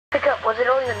pick up? Was it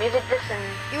only the music disc and...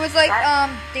 It was like, that?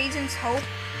 Daisen's Hope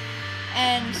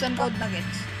and some gold nuggets.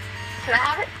 Can I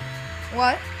have it?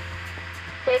 What?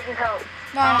 Daisen's Hope.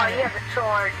 No, Oh, no, you have the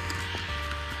sword.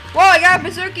 Whoa, I got a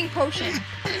berserking potion.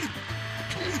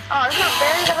 Oh, it's not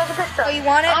berries, I love the pistol. Oh, you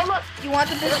want it? Oh, look. You want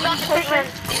the It's not berserking potion?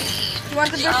 pigment. You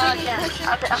want the berserking Yeah. potion?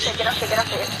 I'll take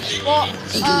it. Well,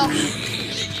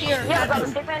 here, Yeah, I got have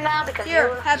the it. pigment now because Here,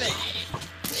 you... have it.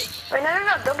 Wait,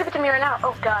 no, don't give it to me right now.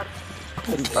 Oh, God.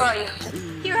 Where are you?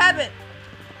 Here, have it.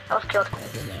 I was killed.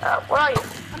 Where are you?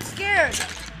 I'm scared.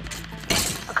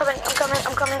 I'm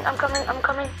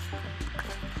coming.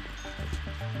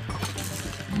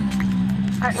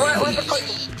 Alright, where's the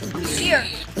potion? Here.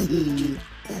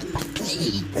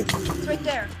 It's right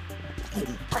there.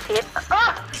 I see it.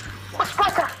 Ah! Oh,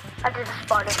 Sparta! I did the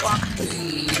Sparta block.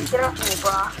 Get off me,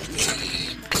 brah.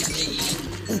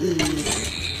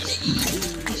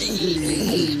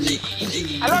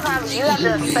 I love how you have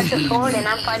the special sword and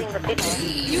I'm fighting the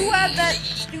pigman. You have that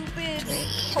stupid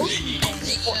potion thing,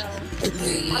 so...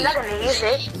 I'm not gonna use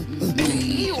it.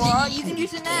 You are. You can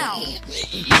use it now.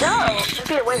 No, it'd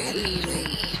be a waste.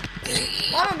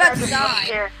 Well, I'm about to die.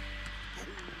 Here.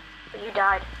 But you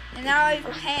died. And now I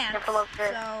have pants, Careful over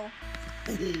here.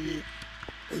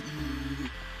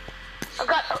 so...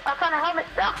 I found a helmet.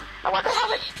 No, I want the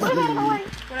helmet. Put it out of my way.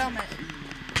 What helmet?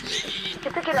 You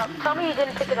pick it up. Tell me you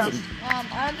didn't pick it up. I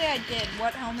don't think I did.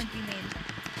 What helmet do you mean?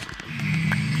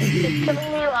 It's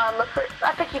killing me. Look for it.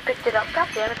 I think you picked it up. God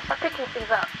damn it. Stop picking things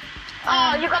up.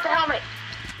 Oh, you got the helmet.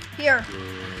 Here.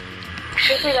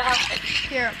 Give me the helmet.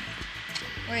 Here.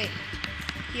 Wait.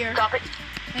 Here. Drop it.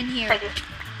 And here. Thank you.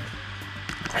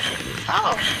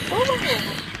 Oh. Ooh.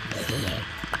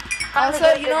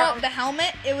 Also, you know the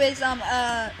helmet? It was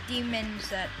a demon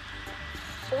set.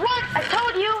 What? I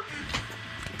told you.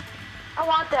 I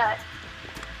want that.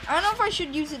 I don't know if I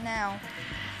should use it now.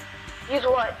 Use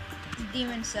what? The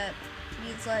demon set.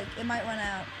 It's like it might run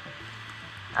out.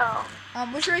 Oh.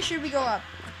 Which way should we go up?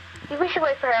 We should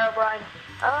wait for Herobrine.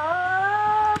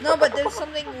 No, but there's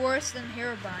something worse than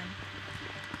Herobrine.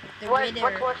 The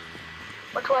Ritter.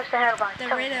 What's worse than Herobrine? The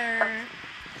Tell me. Ritter.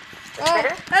 The Oh,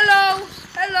 Ritter? hello!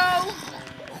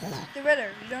 The Ritter.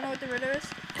 You don't know what the Ritter is?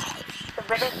 The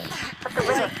Ritter? What's the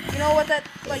Ritter? You know what that,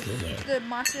 like, the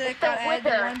monster that got added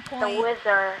at one point? The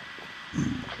Wither.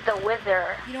 It's the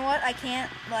Wither. You know what? I can't,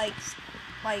 like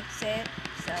say it,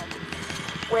 so.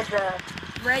 Wither.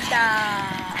 Ritter.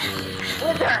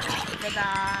 Wither.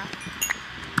 Ritter.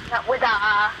 Not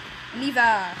Wither.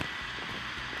 Lever.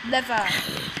 Lever.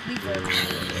 Lever.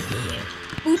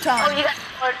 Bouton. Oh, you got the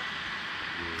sword.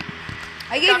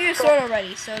 I gave you a sword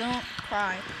already, so don't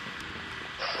cry.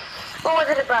 What was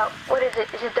it about? What is it?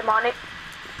 Is it demonic?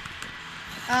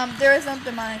 There is no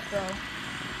demonic though.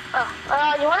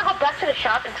 Oh, you want to go back to the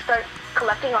shop and start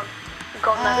collecting on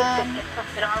gold nuggets and get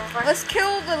stuff in armor? Let's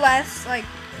kill the last, like,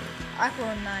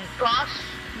 Aqua Knight. Boss?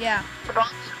 Yeah. The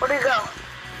boss? Where do you go?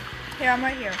 Here, I'm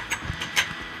right here.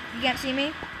 You can't see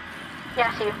me?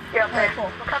 Yeah, I see you. You're up there. Alright,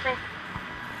 cool. I'm coming.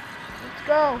 Let's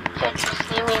go. Can't you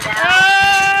see me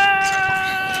now?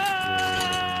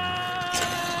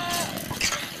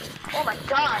 Oh my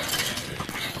god.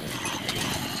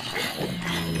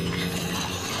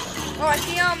 Oh, I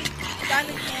see,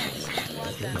 diamond cans. I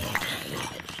want them.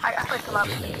 I picked them up.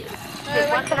 No,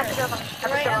 One can I right pick here. them up? I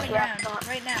Right picked them on up, the yeah. ground.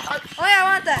 Right now. Oh yeah, I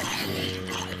want that.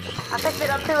 I picked it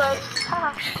up too late.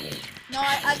 Haha. No,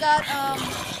 I got,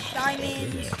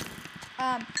 diamonds.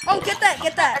 Oh, get that.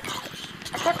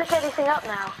 I can't pick anything up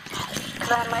now.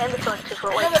 Because I have my inventory too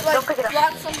full. Wait, No, but, like, don't pick it up.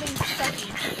 drop something sucky.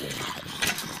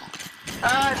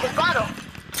 The bottle.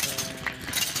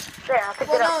 There, I picked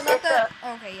Well, it no, up. not It's the...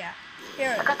 Okay, yeah.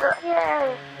 Here. I got the...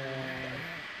 Yay.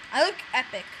 I look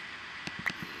epic.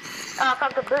 I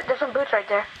found the boot. There's some boots right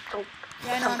there.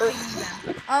 Yeah, I know, some I'm boots.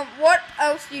 taking them. What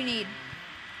else do you need?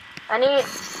 I need,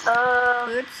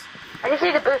 Boots? I just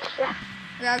need the boots, yeah.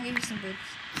 Yeah, I'll give you some boots.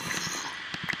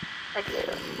 Thank you.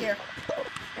 Here.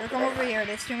 Here, come over here.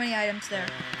 There's too many items there.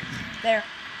 There.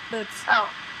 Boots. Oh.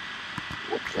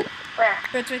 Where?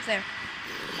 Boots right there.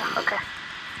 Oh, okay.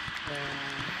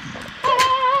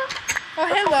 Oh,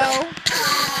 hello.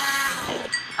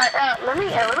 Let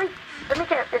me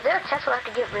get, is there a chest where I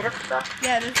can get rid of stuff?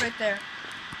 Yeah, it is right there.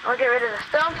 I'll get rid of the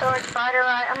stone sword, spider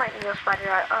eye. I might need a spider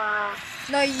eye.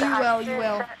 No,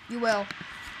 you will.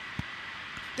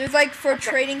 There's like for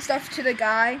trading stuff to the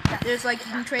guy. There's like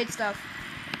you can trade stuff.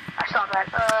 I saw that.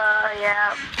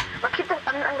 Yeah. I'll keep the,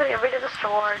 I'm gonna get rid of the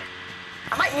sword.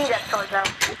 I might need that sword though.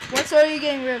 What sword are you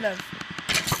getting rid of?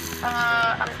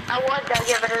 I was gonna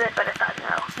get rid of it, but I thought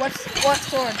no. What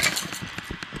sword?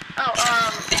 Oh,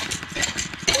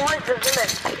 it was the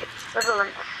villain. The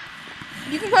villain.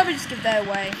 You can probably just give that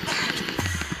away.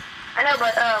 I know,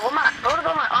 but what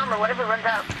about my armor? What if it runs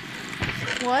out?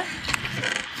 What?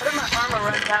 What if my armor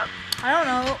runs out? I don't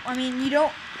know. I mean, you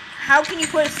don't. How can you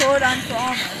put a sword on for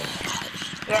armor?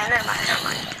 Yeah, never mind.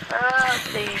 Let's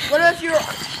see. What if your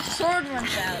sword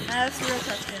runs out? That's the real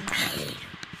question.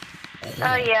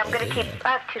 Oh yeah, I'm gonna keep. I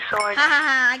have 2 swords. Ha ha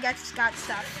ha! I got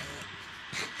stuff.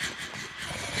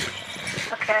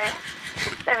 Okay.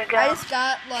 There we go. I just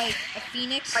got like a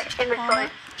phoenix. My inventory.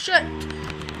 Armor. Shit!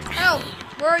 Help!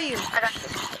 Where are you?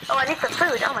 I need some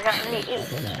food. Oh my god, I need to eat.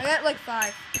 I got like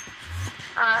 5.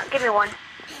 Give me 1.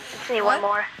 Just need What? 1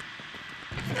 more.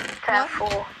 To have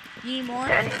full. You need more? Is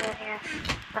there anything in here?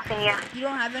 Nothing, yeah. You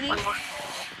don't have any? 1 more.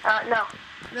 No.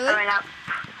 Really? I ran out.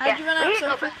 How'd you run out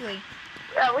so quickly?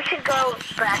 We should go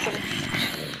back and...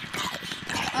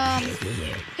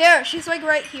 Here, she's like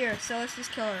right here, so let's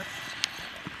just kill her.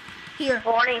 Here.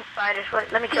 Warning spiders.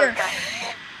 Wait, let me kill Here. this guy.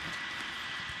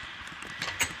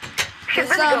 We should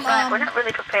There's really go some, back. We're not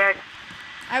really prepared.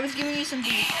 I was giving you some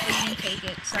beef, but you didn't take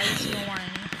it, so I just don't want any.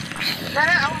 No, I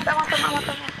want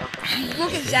some. You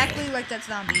look exactly like that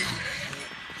zombie.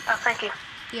 Oh, thank you.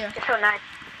 Here. You're so nice.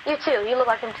 You too. You look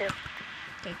like him too.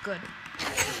 Okay, good.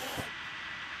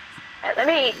 Right, let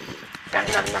me eat. Nom,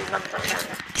 nom, nom, nom, nom, nom.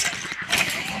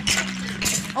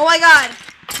 Oh my god!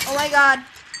 Oh my god!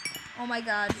 Oh my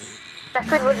god. That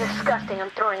food was disgusting. I'm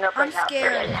throwing up right now. I'm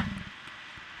scared.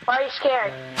 Why are you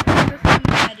scared? There's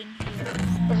something bad in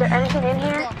here. Is there anything in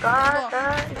here?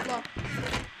 Look.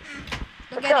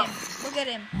 Look at him. Look at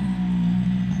him.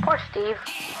 Poor Steve.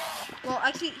 Well,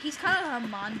 actually, he's kind of a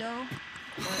Mondo.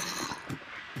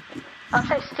 I'll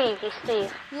say Steve. He's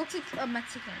Steve. He looks like a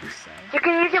Mexican, so. You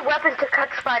can use your weapons to cut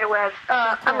spider webs.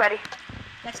 I'm ready.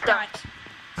 Let's start.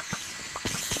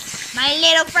 My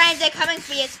little friends are coming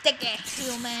for you, sticky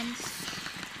humans.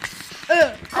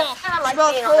 Ugh. I like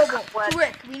Both being on the horrible. cobweb.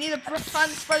 Quick, we need to find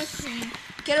the spider queen.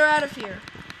 Get her out of here.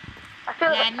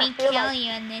 Let me kill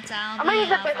you and it's all I'm gonna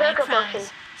use a berserker potion.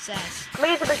 Says. I'm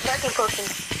gonna use a berserking potion.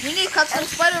 We need to cut some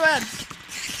spider webs.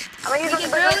 I'm gonna use We a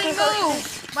can barely berserking potion.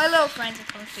 move. My little friends are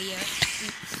coming for you.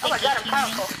 Oh my god, I'm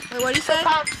powerful. Wait, what do you say? So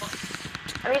powerful.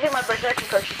 I'm using my berserking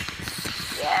potion.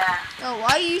 Yeah. Oh,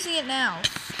 why are you using it now?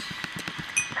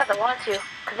 Because I want to.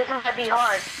 Because this might be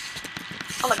hard.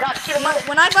 Oh my god, shoot him up.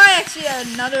 When I buy actually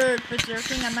another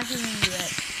berserking, I'm not giving you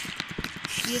it.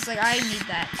 Because like I need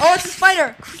that. Oh, it's a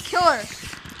spider! Kill her!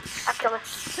 I killed her.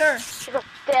 Sir. She's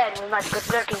dead with my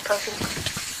berserking potion.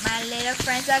 My little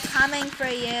friends are coming for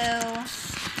you.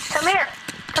 Come here.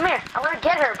 Come here. I want to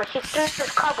get her, but she's through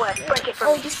this cobweb. Break it for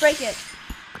me. Oh, just break it.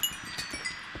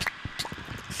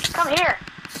 Come here.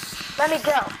 Let me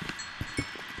go.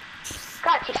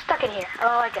 God, she's stuck in here.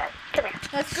 Oh my god. Come here.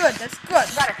 That's good. That's good.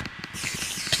 Got her.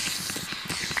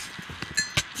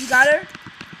 You got her? I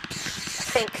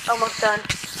think. Almost done.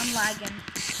 I'm lagging.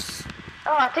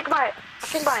 Oh, I think my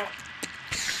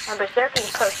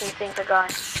berserking potion things are gone.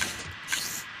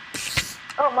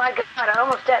 Oh my god, I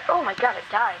almost dead. Oh my god, I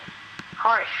died.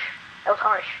 Harsh. That was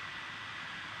harsh.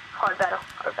 Hard battle.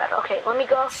 Hard battle. Okay, let me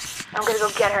go. I'm gonna go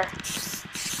get her.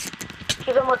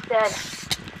 She's almost dead.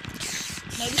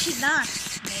 Maybe she's not.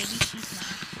 Maybe she's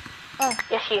not. Oh.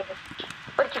 Yes, she is.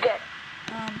 What did you get?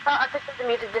 Oh, I picked up the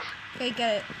music. This. Okay,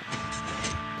 get it.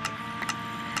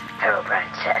 Herobrine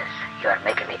says, "You are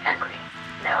making me angry.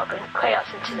 Now I'll bring chaos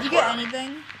into this world. Did you get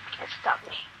anything? Can't stop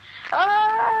me."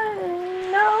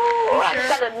 No. I just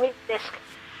got a music disc.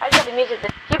 I just got the music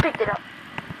disc. You picked it up.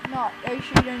 No, are you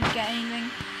sure you didn't get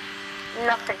anything?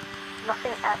 Nothing.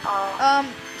 Nothing at all.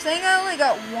 Saying I only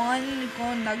got 1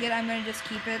 gold nugget, I'm gonna just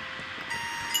keep it.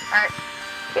 Alright.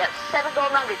 You have 7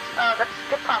 gold nuggets. That's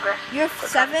good progress. You have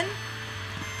 7?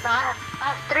 No, I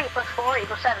have 3 plus 4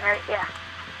 equals 7, right? Yeah.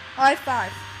 Oh, I have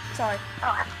 5. Sorry.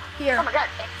 Oh, Here. Oh my god.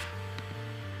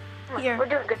 Here. We're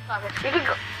doing good progress. You can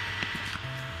go.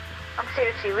 I'm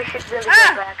seriously, we should really go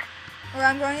back. Or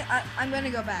I'm gonna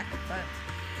go back, but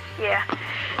yeah.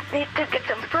 Need to get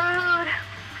some food,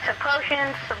 some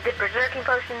potions, some good berserking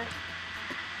potions.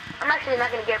 I'm actually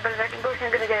not gonna get a berserking potion,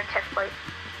 I'm gonna get a chest plate.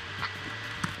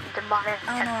 Demonic I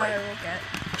don't know what I chest will get.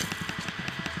 plate.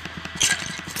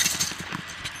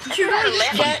 You should really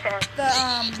just get the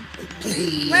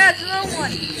where it's another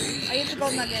one. I get the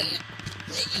gold nugget.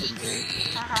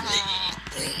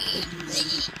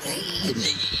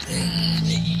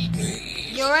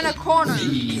 You're in a corner.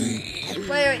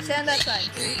 Wait, stand that side.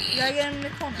 You gotta get in the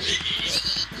corner.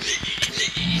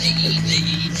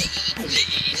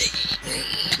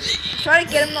 Try to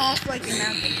get him off like the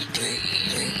mountain.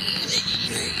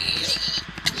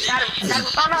 Got him. Got him.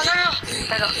 Oh no, no, no. There you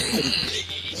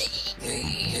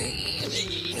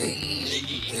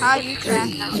go. How you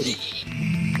trash now? What do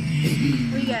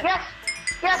you get? Yes.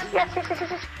 What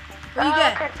do you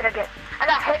get? What did I get? I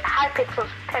got Hypixel's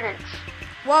penance.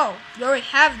 Whoa, you already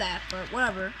have that, but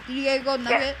whatever. Did you get a gold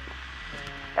nugget?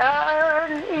 No.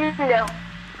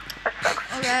 That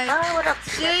sucks. Okay. What else?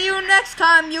 See you next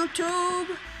time,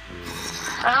 YouTube.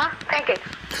 Pancakes.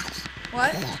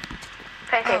 What?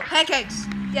 Pancakes. Oh, pancakes.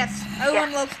 Yes,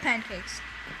 everyone loves pancakes.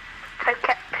 Type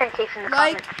pancakes in the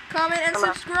Like, comments. comment, and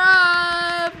Hello.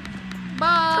 subscribe.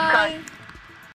 Bye. Subscribe.